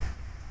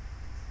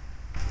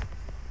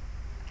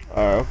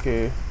Alright,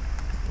 okay.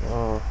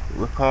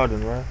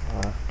 Recording, right?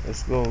 Alright,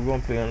 let's go. We're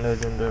gonna play on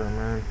Legendary,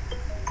 man.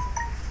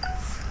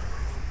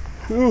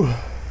 Whew.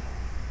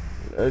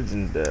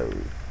 Legendary.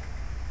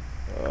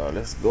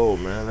 Let's go,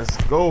 man. Let's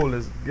go.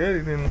 Let's get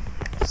it in.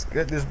 Let's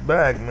get this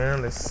bag,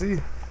 man. Let's see.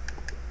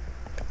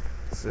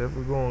 See if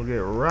we're gonna get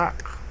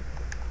rocked.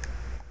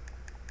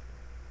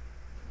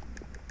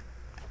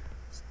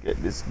 Let's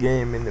get this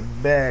game in the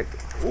bag.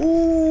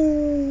 Ooh.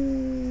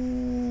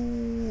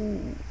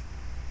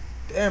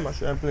 Damn, I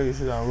should play this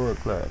shit on world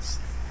class.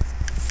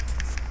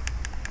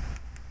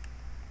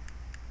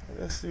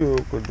 Let's see what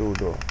we could do,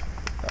 though.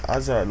 The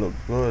Hazard look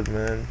good,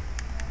 man.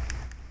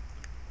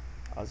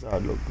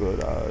 Hazard look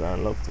good. I'd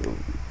love to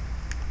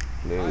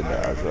play with the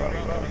Hazard,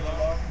 man.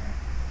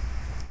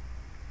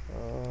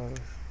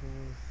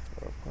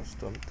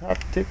 Custom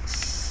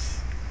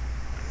tactics.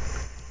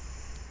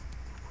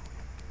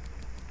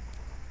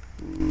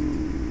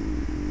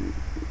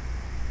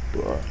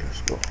 Alright,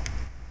 let's go.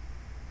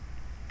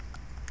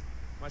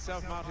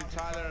 Myself, Martin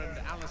Tyler,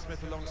 and Alan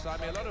Smith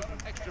alongside me. A lot of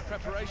extra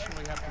preparation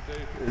we have to do.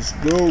 Let's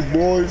go,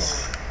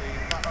 boys.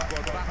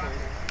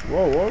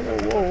 Whoa, what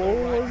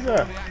was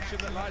that? The action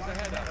that lies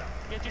ahead of.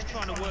 Yeah, just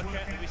trying to work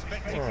out the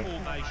respective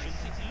formations.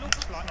 It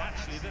looks like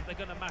actually that they're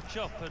going to match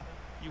up, and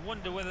you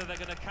wonder whether they're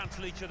going to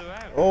cancel each other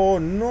out. Oh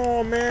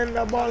no, man,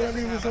 that ball ain't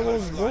even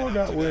supposed to go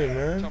that way,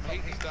 man. Tom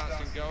Heaton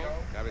starts in goal.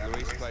 David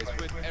Luiz plays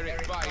with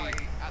Eric Bailly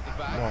at the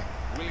back.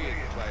 Willian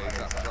plays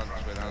up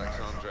front with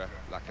Alexandre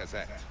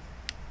Lacazette.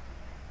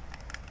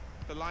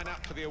 The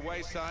lineup for the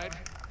away side.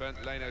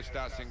 Bernd Leno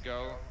starts in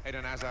goal.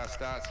 Eden Hazard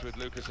starts with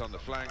Lucas on the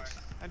flanks.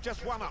 And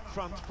just one up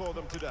front for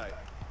them today.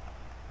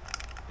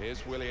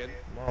 Here's Willian.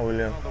 Come on,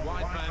 William. Well, the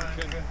wide man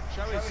can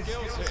show his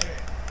skills here.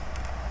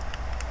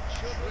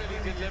 Should really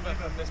deliver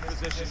from this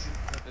position.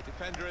 The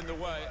defender in the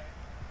way.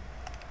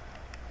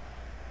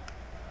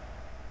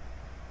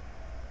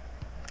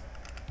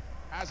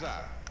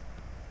 Hazard.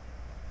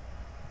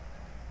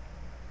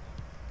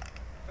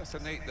 That's a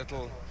neat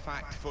little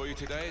fact for you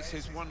today. It's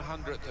his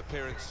 100th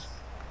appearance.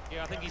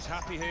 Yeah, I think he's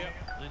happy here,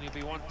 and he'll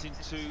be wanting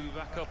to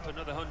rack up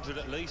another 100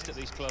 at least at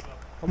this club.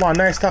 Come on,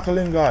 nice tackle,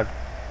 Lingard.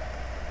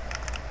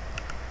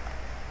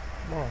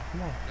 Come on.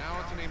 Now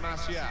Anthony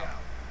Martial.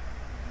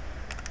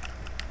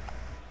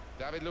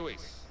 David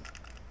Luiz.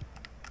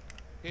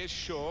 Here's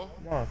Shaw.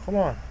 Come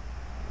on.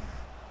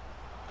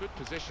 Good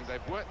position.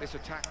 They've worked this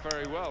attack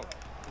very well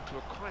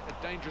into quite a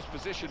dangerous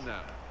position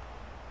now.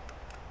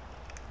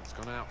 It's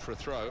gone out for a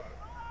throw.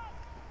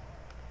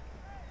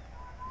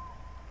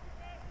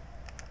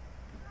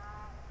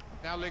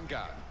 Now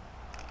Lingard.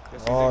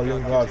 Oh,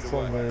 Lingard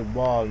fumbling the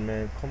ball,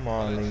 man. Come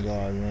on,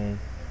 Lingard, man.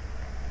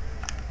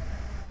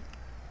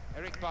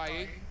 Eric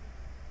Bailly.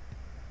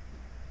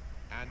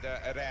 And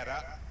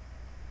Herrera.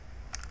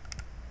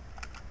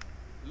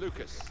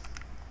 Lucas.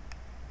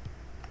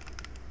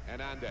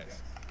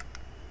 Hernandez.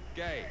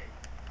 Gay.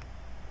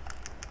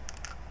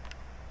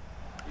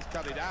 He's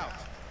cut it out.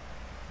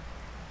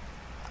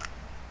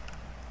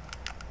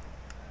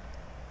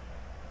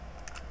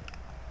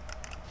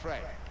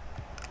 Fred.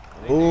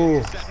 Ooh.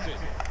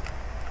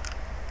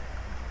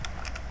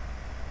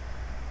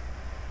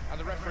 And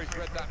the referee's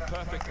read that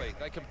perfectly.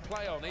 They can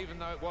play on even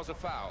though it was a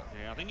foul.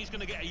 Yeah, I think he's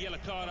going to get a yellow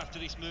card after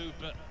this move,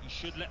 but he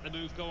should let the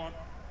move go on.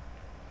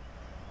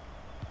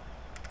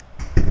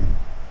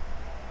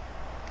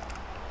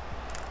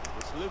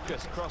 It's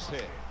Lucas cross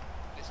here.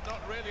 It's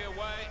not really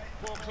away.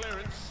 Poor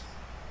clearance.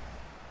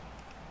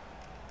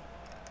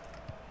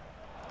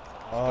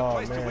 Oh,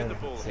 place to win man. the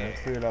ball Can't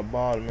here. clear that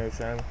ball, man,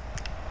 Sam.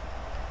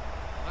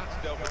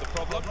 That's dealt with the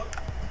problem.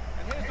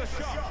 And here's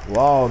the shot.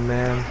 Wow,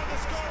 man.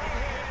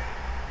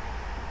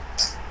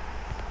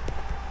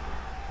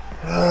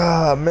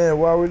 Ah, man,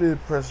 why we did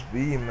press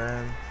B,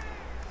 man?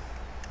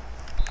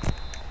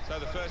 So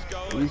the first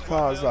goal We is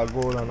caused our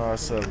goal on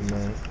ourselves,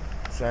 man.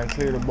 Try and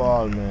clear the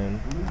ball, man.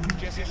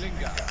 Jesse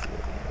Lingard.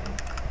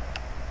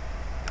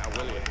 Now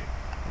William.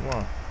 Come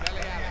on.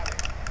 Dele Alli.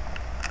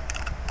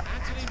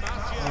 Anthony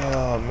Martial.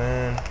 Oh,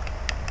 man.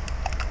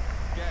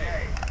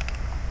 Gay.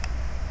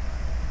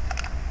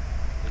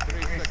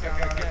 Idrissa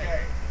Gana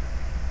Gay.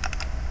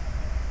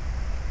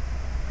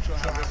 Not sure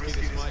how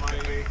risky this might be.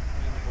 Bringing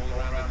the ball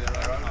around in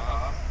their own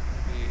half.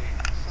 Be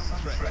some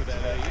threat to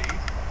their lead.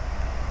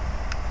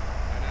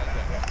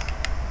 Hernandez.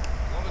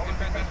 A lot of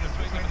defenders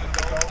between them and the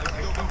goal. They've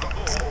still got the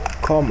ball.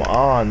 Come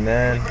on,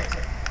 man.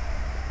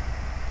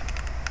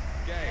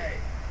 Gay.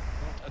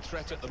 Not a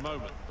threat at the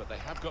moment, but they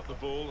have got the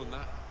ball, and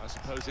that, I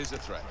suppose, is a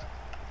threat.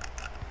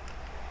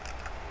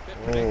 Bit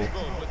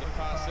predictable with the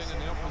passing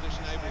and the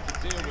opposition able to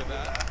deal with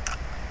that.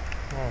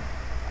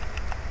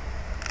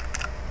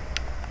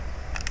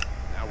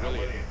 Now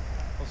William.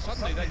 Well,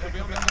 suddenly they could be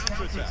on the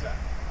counter-attack.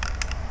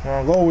 Come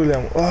on, go,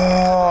 William.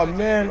 Oh,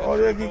 man. Oh,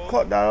 they can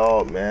cut that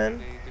out, man.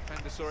 The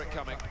defender saw it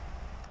coming.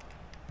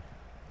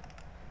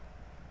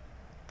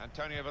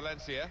 Antonio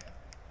Valencia.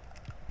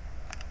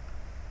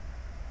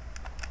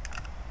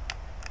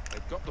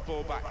 They've got the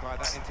ball back by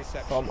that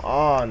interception. Come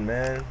on,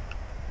 man.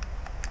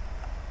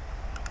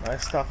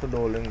 Nice tackle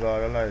though,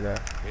 Lingard. I like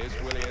that. Here's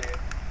Willian.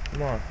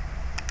 Come on.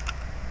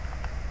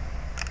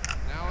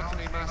 Now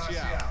Anthony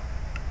Martial.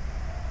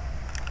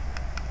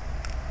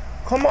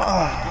 Come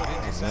on. Good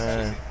Oh,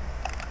 interception. man.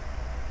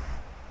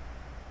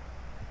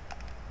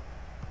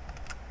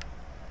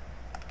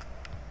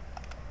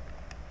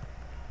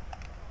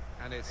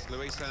 And it's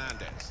Luis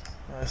Hernandez.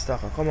 Nice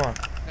tackle. Come on.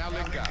 Now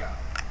Lingard.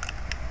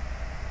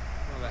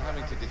 Well, they're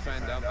having to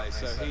defend, aren't they?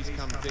 So he's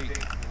come deep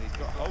and he's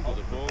got hold of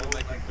the ball and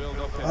they can build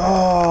off him.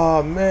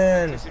 Oh,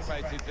 man.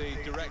 Anticipated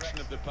the direction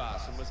of the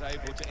pass and was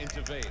able to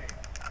intervene.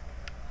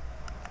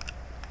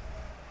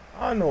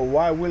 I don't know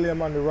why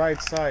William on the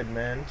right side,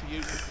 man. To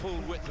use the full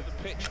width of the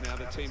pitch now,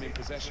 the team in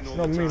possession all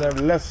No, the me time. on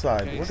the left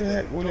side. What the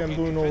heck William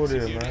doing over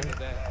there, man?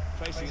 They're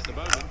facing at the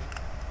moment.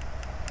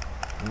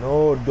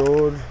 No,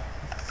 dude.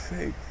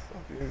 Fake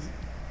fucking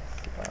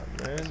shot,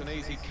 man. It's an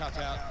easy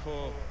cutout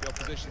for the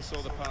opposition, saw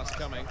the pass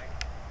coming.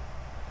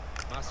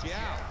 Martial.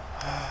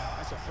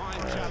 That's a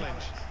fine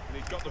challenge, and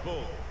he's got the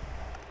ball.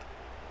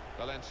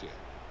 Valencia.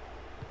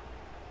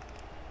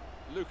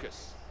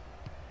 Lucas.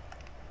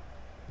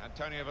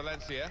 Antonio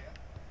Valencia.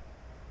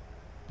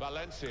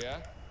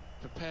 Valencia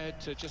prepared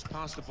to just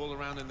pass the ball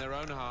around in their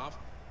own half,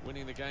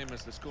 winning the game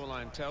as the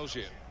scoreline tells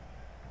you.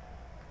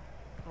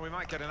 We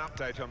might get an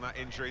update on that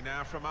injury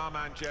now from our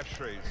man Jeff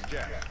Shreves.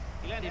 Jeff.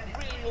 He landed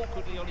really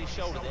awkwardly on his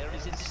shoulder there and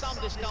is in some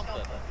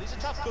discomfort. He's a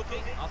tough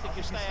cookie. I think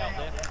he'll stay out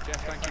there.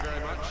 Jeff, thank you very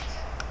much.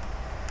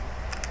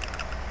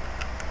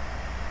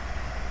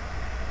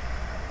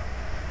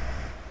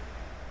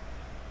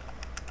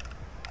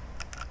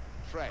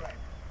 Fred.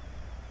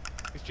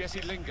 It's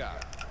Jesse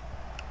Lingard.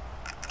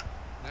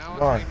 Now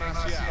Anthony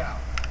Martial.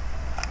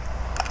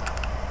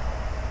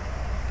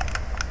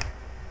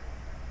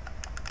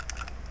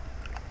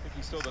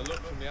 He saw the look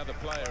from the other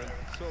player and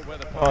saw where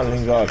the pass was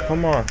Lingard, going.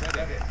 come on.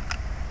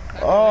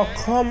 Oh,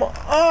 come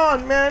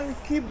on, man.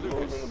 Keep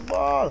losing the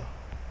ball.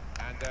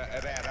 And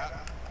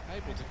Herrera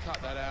able to cut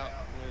that out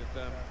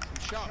with some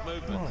sharp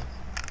movement.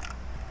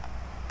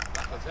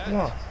 Come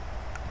on.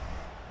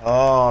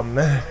 Oh,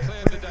 man.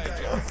 Cleared the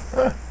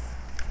danger.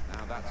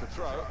 Now that's a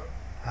throw.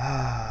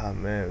 Ah,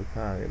 man. We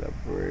can't get a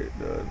break,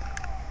 dude.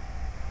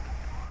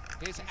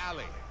 Here's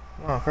Ali.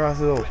 Come on, cross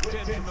it over. Whipped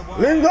in from the wide.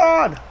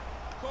 Lingard!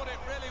 Caught it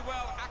really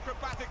well,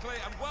 acrobatically,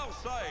 and well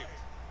saved.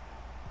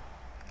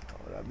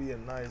 Oh, that'd be a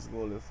nice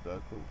goal if that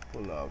could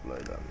pull off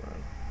like that,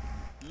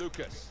 man.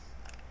 Lucas.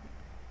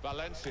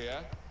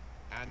 Valencia.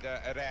 And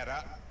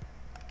Herrera.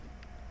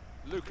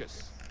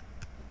 Lucas.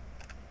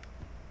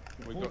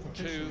 We've got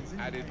 2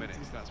 added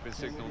minutes. That's been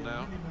signalled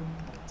now.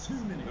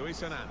 Luis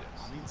Hernandez.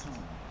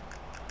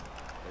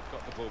 They've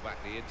got the ball back.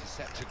 The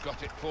interceptor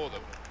got it for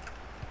them.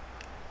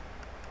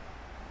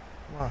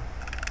 Come on.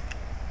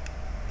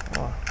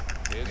 Come on.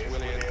 Here's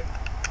William.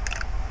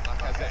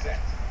 Lacazette.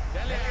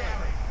 Dele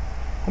Alli.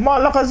 Come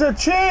on, Lacazette,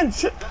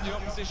 change! Got the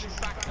opposition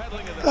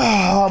backpedaling at the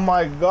Oh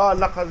my God,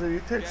 Lacazette,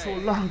 you take so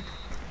long.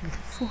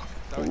 So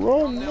it's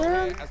Run, 1-0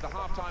 man. here as the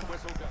half-time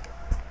whistle goes.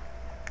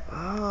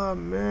 Ah,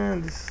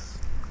 man, this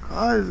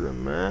Kaiser,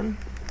 man.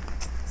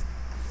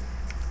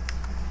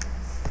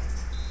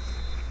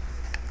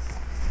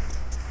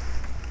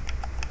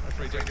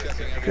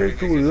 Take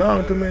too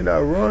long to make that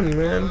run,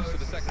 man. For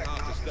the second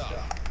half to start.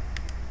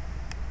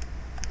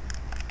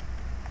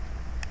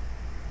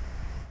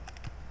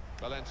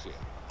 Valencia.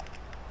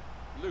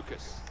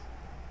 Lucas.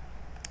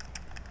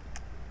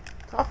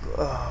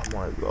 Oh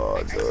my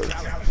God, dude.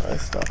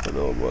 Nice tackle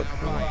though, but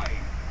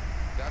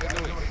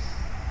David Luiz.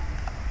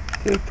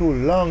 take too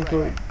long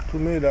to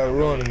make that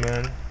run,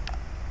 man.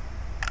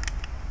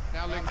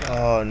 Now Lingard.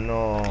 Oh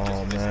no,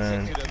 Just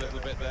man. misted a little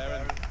bit there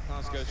and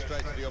pass goes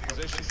straight to the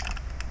opposition.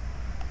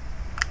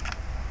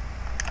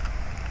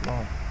 Come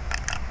on,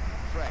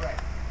 Fred.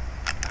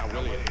 Now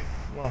William.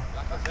 come on.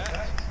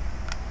 Lacazette.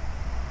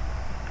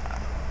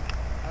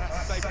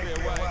 That's safely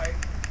away.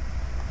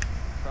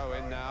 Throw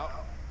in now.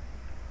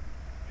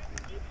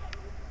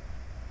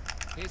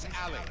 Here's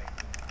Ali.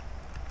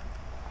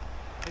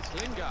 It's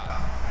Lingard.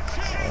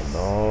 Oh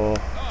no.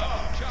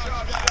 Oh,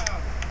 charged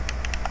down.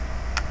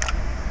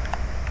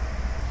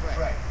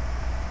 Fred.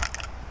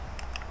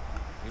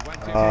 He went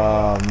into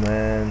Oh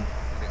man. and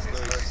it's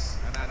Luis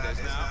Hernandez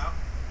now.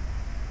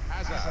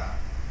 Hazard.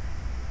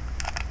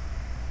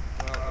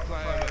 Well, the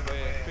player that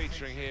we're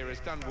featuring here has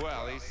done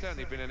well. He's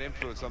certainly been an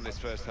influence on this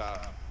first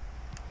half.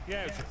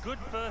 Yeah, it's a good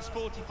first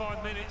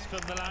 45 minutes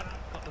from the lad.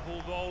 Got the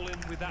ball rolling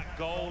with that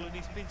goal, and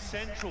he's been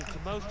central to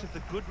most of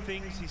the good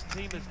things his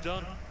team has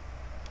done.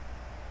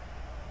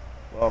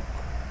 Well,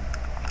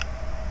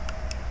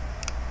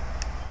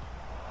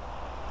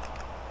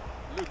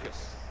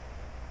 Lucas.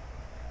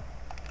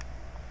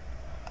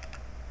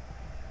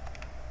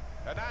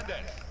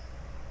 Hernandez.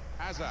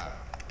 Hazard.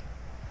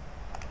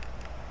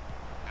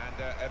 And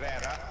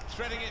Herrera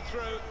threading it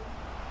through.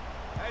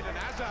 Eden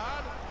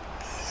Hazard.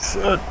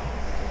 shit.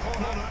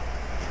 Corner.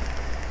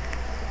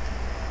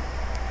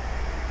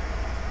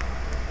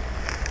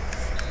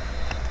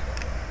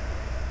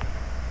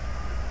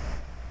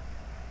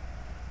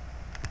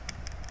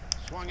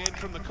 Swung in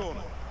from the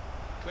corner.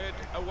 Cleared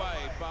away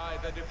by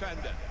the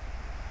defender.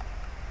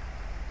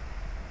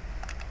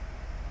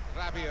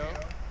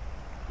 Rabiot.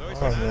 Luis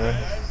Oh, man.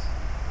 Hernandez.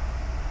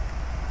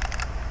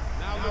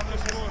 Now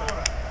Lucas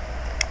Moura.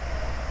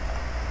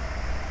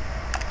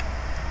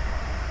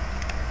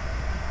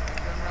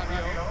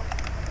 Rabiot.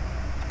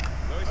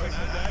 Luis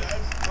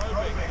Hernandez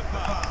probing the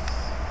pass.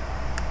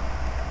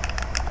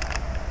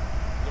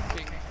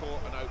 Looking for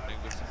an opening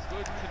with some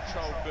good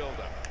controlled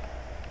build-up.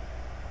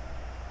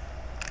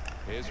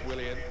 Here's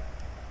Willian.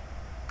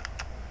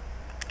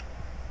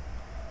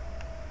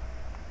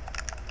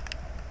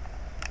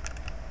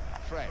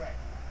 Fred.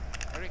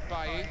 Eric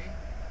Bailly.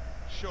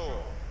 Shaw.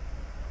 Well,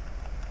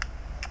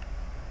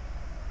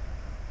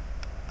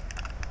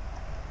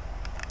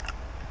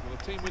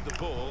 the team with the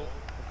ball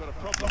have got a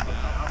problem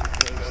now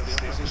because the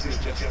opposition is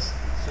just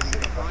sitting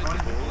behind the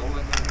ball and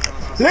letting them try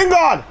to...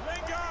 Lingard!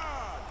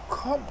 Lingard!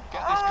 Come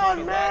Get this on,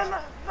 corner man.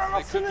 right. Not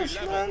They could be finished,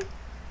 level. man.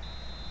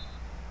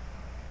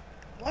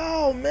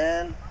 Wow,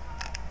 man.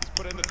 He's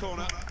put in the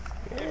corner.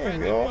 There you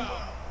Defended go.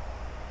 well.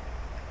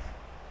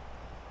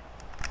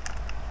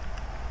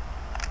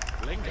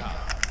 Lingard.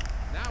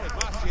 Now with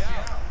Martial.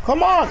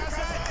 Come on.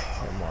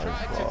 Oh my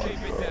Tried to God,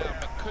 keep it bro. down,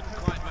 but couldn't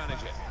quite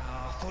manage it.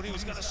 Oh, I thought he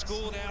was going to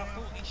score there. I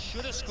thought he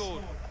should have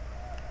scored.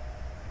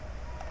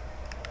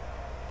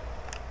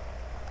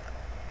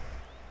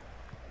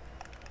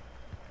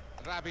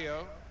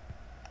 Rabiot.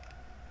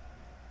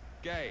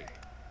 Gay.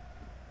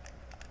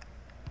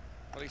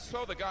 Well, he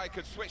saw the guy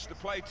could switch the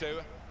play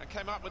to and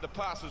came up with the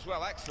pass as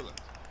well. Excellent.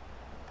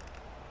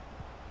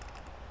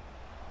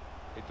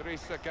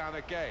 Idrissa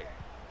Gana Gay.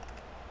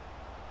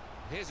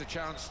 Here's a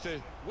chance to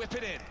whip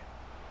it in.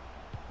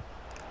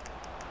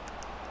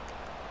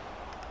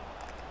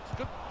 It's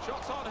good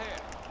shots on here.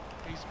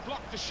 He's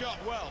blocked the shot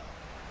well.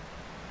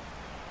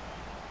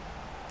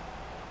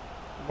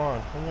 Come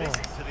on, come on.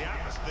 Listen to the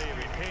atmosphere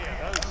in here.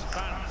 Those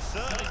fans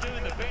certainly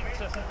doing the bit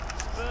to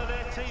spur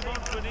their team on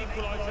to an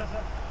equaliser.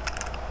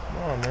 Come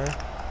on, man.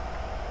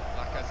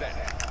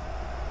 Lacazette.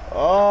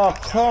 Oh,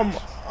 come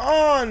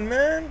on,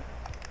 man.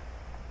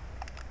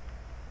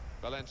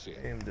 Valencia.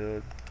 Damn,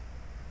 dude.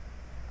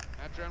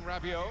 Adrian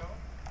Rabiot.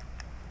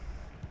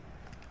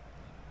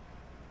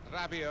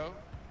 Rabiot.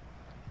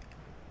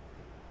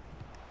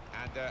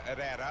 And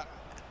Herrera.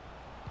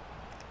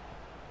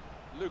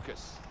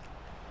 Lucas.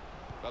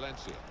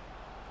 Valencia.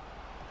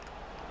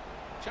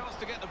 Chance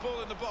to get the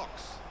ball in the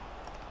box.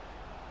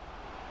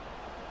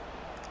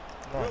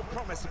 Real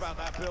promise about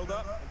that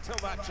build-up until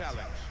that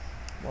challenge.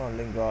 Come on,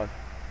 Lingard.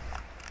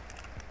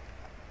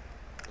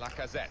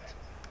 Lacazette.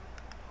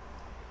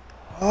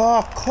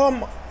 Oh,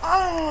 come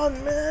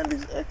on, man.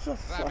 These extra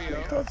fucking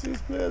Rabiot. touches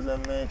these players are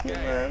making,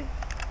 man.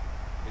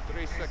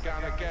 Idrissa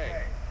Gana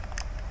Gay.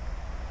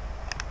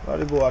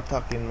 Gotta go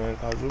attacking, man,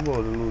 because we're about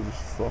to lose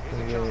this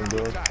fucking game,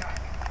 dude.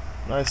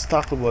 Nice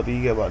tackle, but he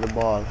get back the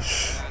ball.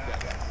 This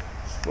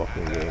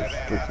fucking game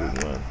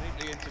stupid, man.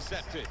 Neatly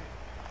intercepted.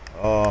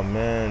 Oh,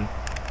 man.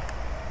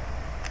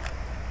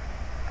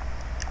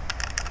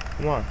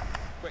 Come on.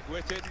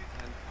 Quick-witted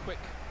and quick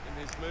in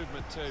his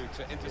movement too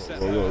to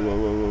intercept.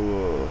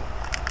 Whoa.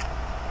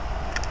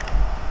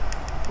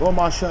 Go,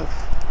 Marshall.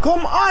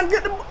 Come on,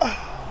 get the ball.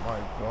 Oh, my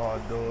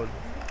God, dude.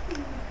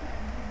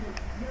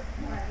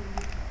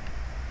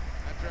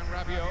 Adrian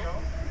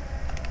Rabiot.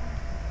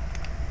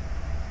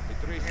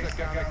 Idrissa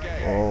Gana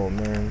Gay. Oh,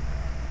 man.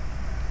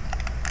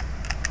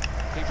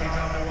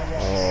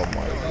 Oh,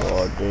 my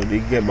God, dude. He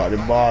get by the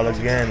ball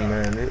again,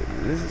 man.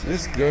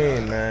 This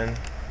game, man.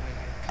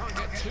 Can't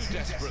get too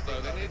desperate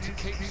though. They need to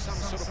keep some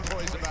sort of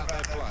poise about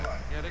their play.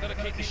 Yeah, they've got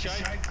to keep the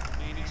shape. I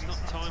mean, it's not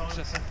time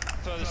to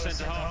throw the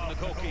centre half and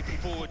the goalkeeper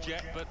forward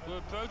yet, but we're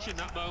approaching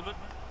that moment.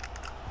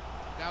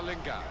 Now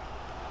Lingard.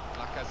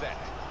 Lacazette.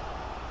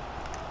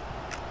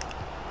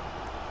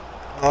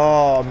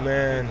 Oh,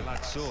 man. The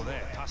lad saw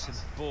there, passing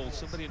the ball.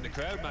 Somebody in the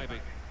crowd, maybe.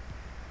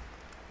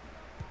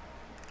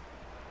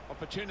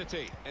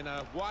 Opportunity in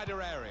a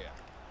wider area.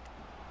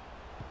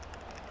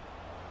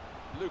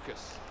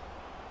 Lucas.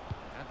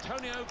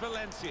 Antonio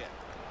Valencia.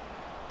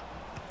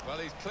 Well,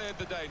 he's cleared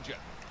the danger.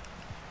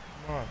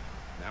 Come on.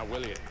 Now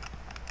Willian.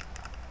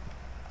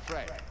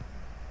 Fred.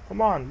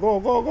 Come on.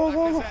 Go.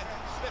 Lacazette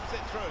slips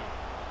it through.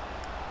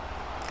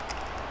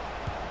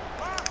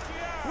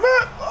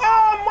 Man,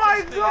 oh, my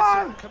Just needed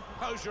God. some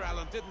composure,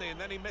 Alan, didn't he? And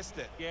then he missed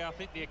it. Yeah, I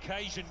think the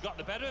occasion got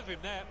the better of him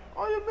there.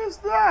 Oh, you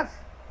missed that.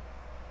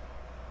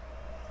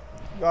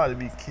 You gotta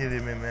be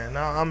kidding me, man.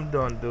 Now I'm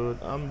done, dude.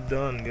 I'm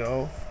done,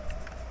 yo.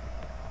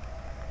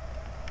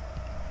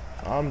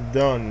 I'm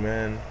done,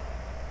 man.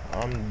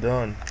 I'm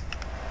done.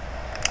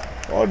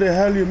 Oh, the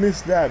hell you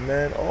missed that,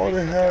 man. Oh,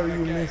 the hell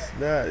you missed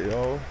that,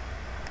 yo.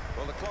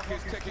 Well, the clock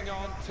is ticking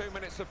on. 2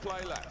 minutes of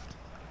play left.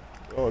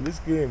 Oh, this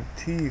game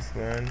teeth,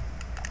 man.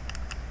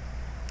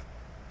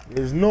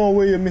 There's no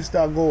way you missed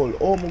that goal.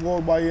 Oh, my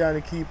goal by you and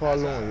the keeper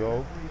alone,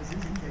 yo.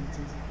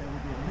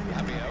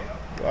 Rabiot.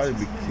 You gotta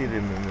be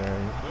kidding me,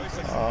 man.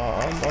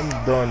 I'm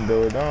done,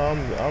 dude. I'm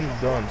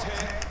done.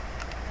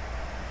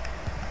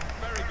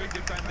 Very good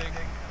defending.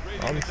 Really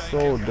I'm good so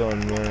danger. done,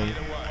 man.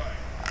 Either way.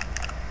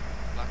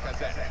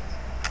 Lacazette.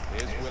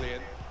 Here's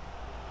Willian.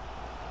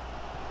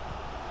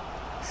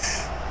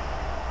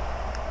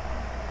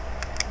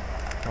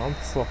 I'm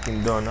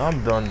fucking done.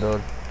 I'm done,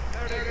 dude.